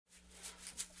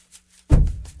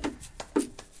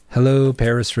Hello,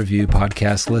 Paris Review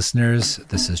podcast listeners.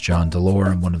 This is John Delore.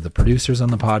 I'm one of the producers on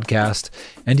the podcast.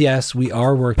 And yes, we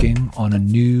are working on a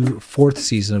new fourth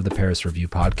season of the Paris Review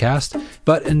podcast.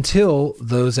 But until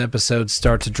those episodes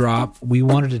start to drop, we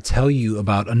wanted to tell you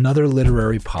about another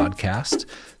literary podcast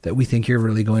that we think you're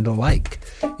really going to like.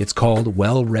 It's called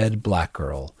Well-Read Black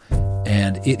Girl,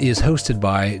 and it is hosted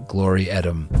by Glory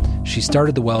Edim. She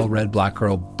started the Well-Read Black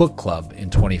Girl book club in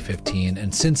 2015,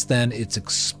 and since then it's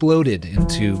exploded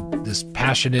into this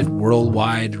passionate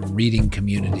worldwide reading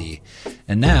community.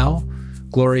 And now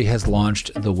Glory has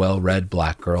launched the Well-Read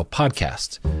Black Girl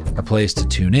podcast, a place to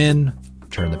tune in,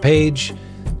 turn the page,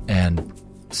 and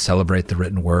celebrate the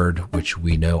written word, which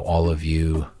we know all of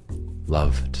you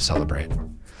love to celebrate.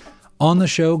 On the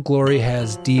show, Glory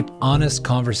has deep, honest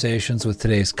conversations with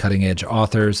today's cutting-edge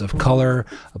authors of color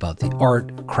about the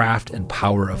art, craft, and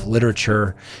power of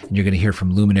literature. And you're going to hear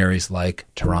from luminaries like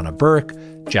Tarana Burke,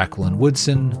 Jacqueline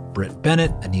Woodson, Britt Bennett,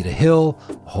 Anita Hill,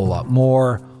 a whole lot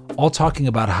more, all talking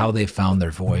about how they found their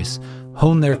voice,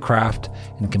 honed their craft,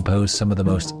 and composed some of the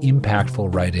most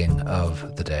impactful writing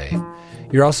of the day.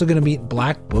 You're also going to meet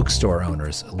Black bookstore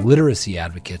owners, literacy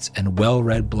advocates, and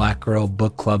Well-Read Black Girl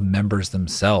book club members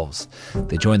themselves.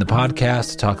 They join the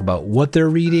podcast to talk about what they're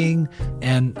reading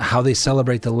and how they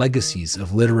celebrate the legacies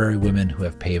of literary women who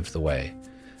have paved the way.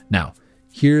 Now,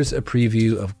 here's a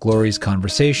preview of Glory's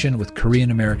conversation with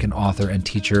Korean-American author and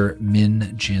teacher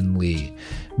Min Jin Lee.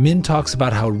 Min talks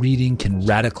about how reading can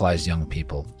radicalize young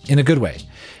people in a good way,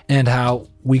 and how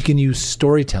we can use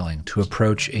storytelling to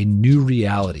approach a new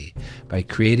reality by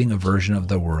creating a version of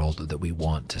the world that we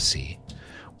want to see.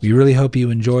 We really hope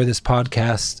you enjoy this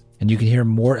podcast, and you can hear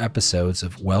more episodes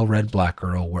of Well-Read Black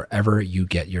Girl wherever you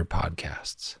get your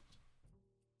podcasts.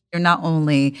 You're not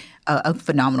only a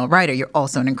phenomenal writer, you're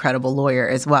also an incredible lawyer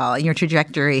as well. And your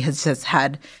trajectory has just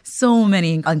had so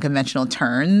many unconventional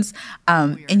turns.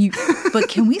 But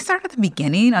can we start at the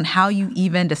beginning on how you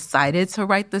even decided to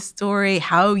write this story?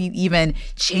 How you even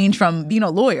changed from being a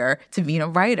lawyer to being a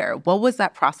writer? What was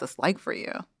that process like for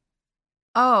you?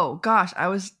 Oh gosh, I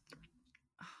was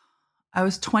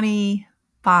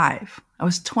 25. I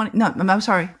was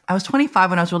 25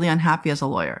 when I was really unhappy as a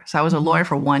lawyer. So I was a lawyer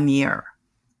for 1 year.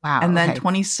 Wow. And then okay.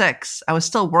 26, I was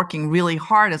still working really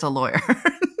hard as a lawyer.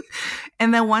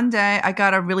 And then one day I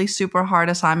got a really super hard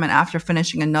assignment after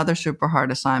finishing another super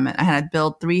hard assignment. I had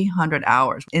billed 300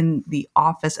 hours in the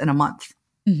office in a month.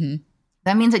 Mm-hmm.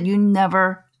 That means that you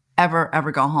never, ever,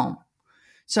 ever go home.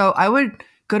 So I would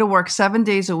go to work 7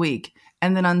 days a week.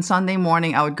 And then on Sunday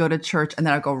morning, I would go to church and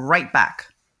then I'd go right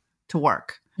back to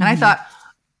work. And I thought,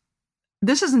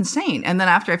 this is insane. And then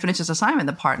after I finished this assignment,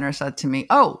 the partner said to me,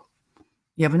 "Oh,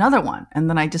 you have another one." And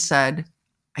then I just said,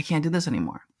 I can't do this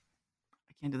anymore.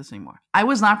 I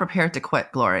was not prepared to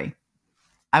quit, Glory.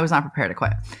 I was not prepared to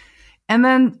quit. And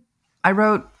then I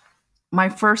wrote my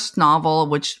first novel,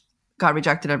 which got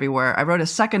rejected everywhere. I wrote a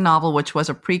second novel, which was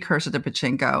a precursor to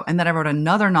Pachinko. And then I wrote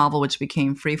another novel, which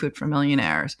became Free Food for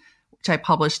Millionaires, which I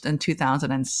published in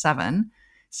 2007.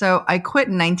 So I quit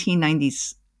in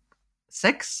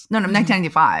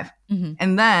 1995. Mm-hmm.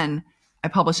 And then I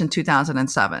published in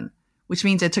 2007. Which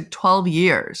means it took 12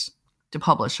 years to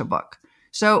publish a book.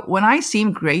 So when I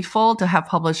seem grateful to have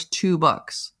published 2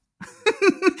 books,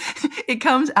 it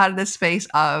comes out of the space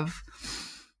of,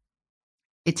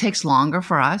 it takes longer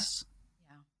for us.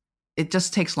 Yeah. It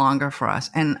just takes longer for us.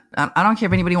 And I don't care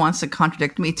if anybody wants to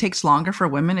contradict me. It takes longer for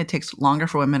women. It takes longer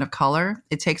for women of color.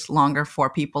 It takes longer for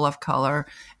people of color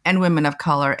and women of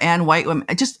color and white women.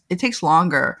 It takes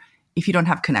longer if you don't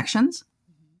have connections,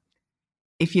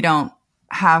 if you don't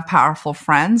have powerful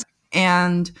friends,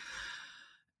 and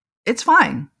it's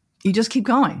fine. You just keep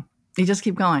going.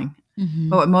 Mm-hmm.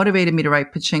 But what motivated me to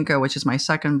write Pachinko, which is my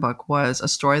second book, was a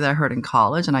story that I heard in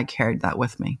college, and I carried that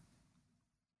with me.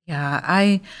 Yeah,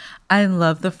 I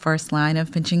love the first line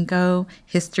of Pachinko.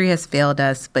 History has failed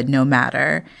us, but no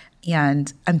matter.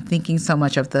 And I'm thinking so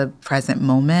much of the present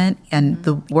moment and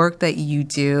the work that you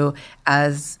do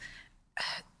as,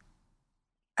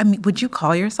 would you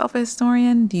call yourself a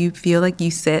historian? Do you feel like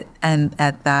you sit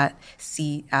at that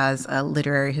seat as a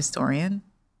literary historian?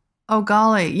 Oh,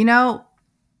 golly.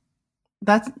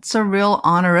 That's a real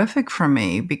honorific for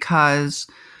me because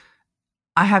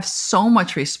I have so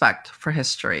much respect for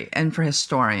history and for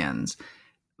historians.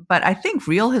 But I think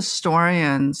real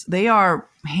historians, they are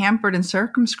hampered and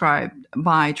circumscribed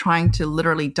by trying to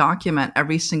literally document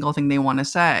every single thing they want to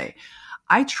say.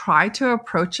 I try to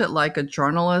approach it like a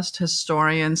journalist,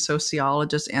 historian,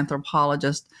 sociologist,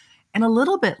 anthropologist, and a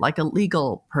little bit like a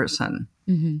legal person.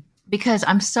 Mm-hmm. Because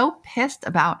I'm so pissed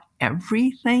about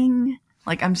everything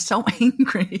Like, I'm so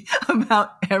angry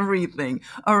about everything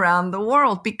around the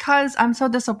world because I'm so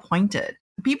disappointed.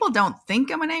 People don't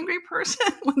think I'm an angry person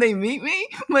when they meet me,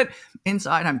 but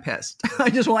inside I'm pissed. I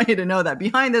just want you to know that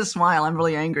behind this smile, I'm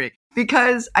really angry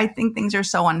because I think things are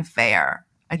so unfair.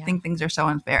 I think things are so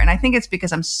unfair. And I think it's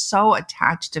because I'm so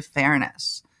attached to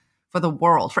fairness for the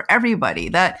world, for everybody,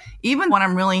 that even when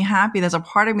I'm really happy, there's a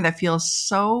part of me that feels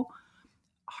so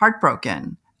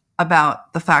heartbroken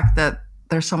about the fact that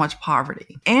there's so much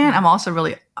poverty. And I'm also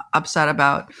really upset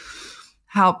about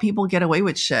how people get away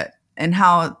with shit and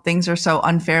how things are so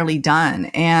unfairly done.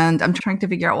 And I'm trying to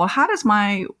figure out, well, how does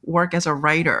my work as a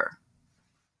writer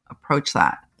approach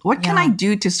that? What can I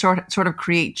do to sort of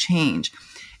create change?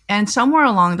 And somewhere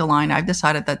along the line, I've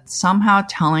decided that somehow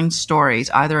telling stories,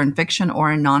 either in fiction or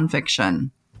in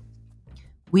nonfiction,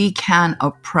 we can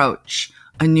approach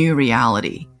a new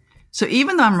reality. So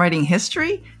even though I'm writing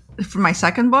history for my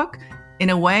second book, in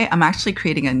a way, I'm actually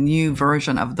creating a new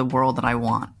version of the world that I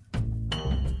want.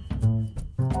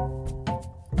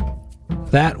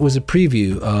 That was a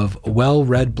preview of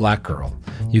Well-Read Black Girl.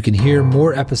 You can hear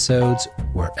more episodes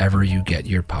wherever you get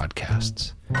your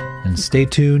podcasts. And stay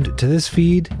tuned to this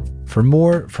feed for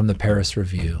more from the Paris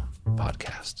Review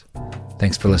podcast.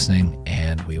 Thanks for listening,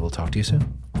 and we will talk to you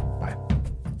soon.